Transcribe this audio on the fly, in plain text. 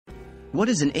What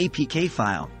is an APK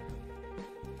file?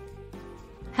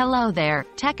 Hello there,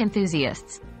 tech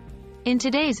enthusiasts. In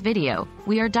today's video,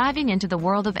 we are diving into the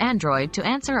world of Android to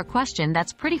answer a question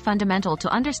that's pretty fundamental to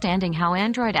understanding how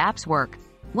Android apps work.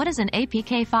 What is an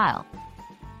APK file?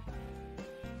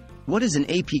 What is an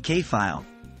APK file?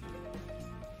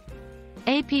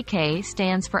 APK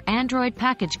stands for Android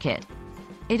Package Kit.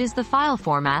 It is the file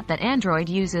format that Android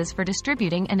uses for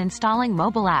distributing and installing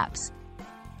mobile apps.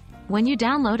 When you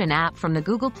download an app from the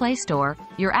Google Play Store,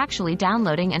 you're actually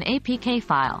downloading an APK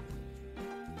file.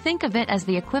 Think of it as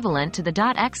the equivalent to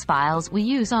the .x files we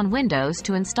use on Windows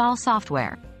to install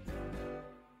software.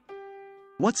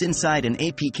 What's inside an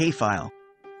APK file?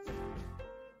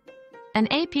 An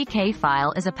APK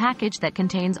file is a package that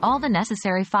contains all the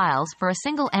necessary files for a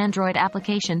single Android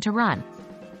application to run.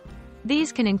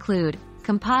 These can include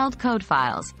compiled code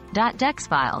files, .dex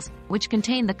files, which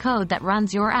contain the code that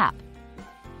runs your app,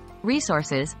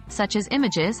 resources, such as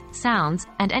images, sounds,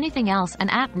 and anything else an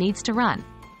app needs to run,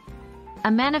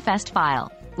 a manifest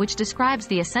file, which describes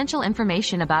the essential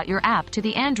information about your app to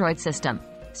the Android system,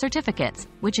 certificates,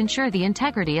 which ensure the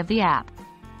integrity of the app,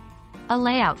 a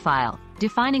layout file,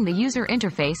 defining the user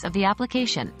interface of the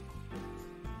application.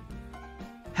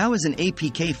 How is an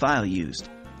APK file used?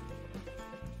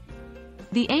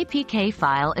 The APK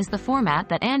file is the format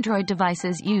that Android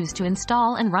devices use to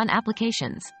install and run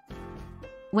applications.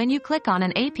 When you click on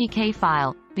an APK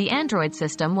file, the Android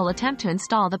system will attempt to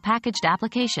install the packaged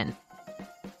application.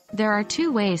 There are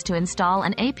two ways to install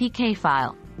an APK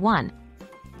file. 1.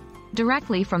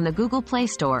 Directly from the Google Play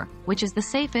Store, which is the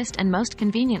safest and most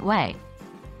convenient way.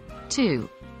 2.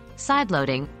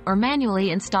 Sideloading, or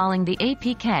manually installing the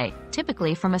APK,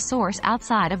 typically from a source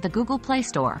outside of the Google Play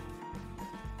Store.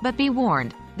 But be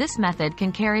warned, this method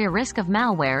can carry a risk of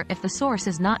malware if the source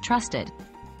is not trusted.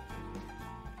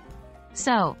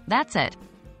 So, that's it.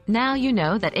 Now you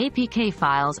know that APK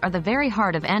files are the very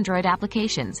heart of Android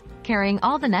applications, carrying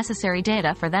all the necessary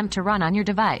data for them to run on your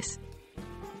device.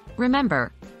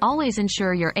 Remember, always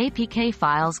ensure your APK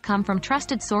files come from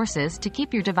trusted sources to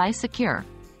keep your device secure.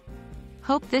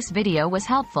 Hope this video was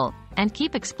helpful, and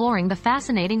keep exploring the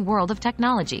fascinating world of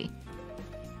technology.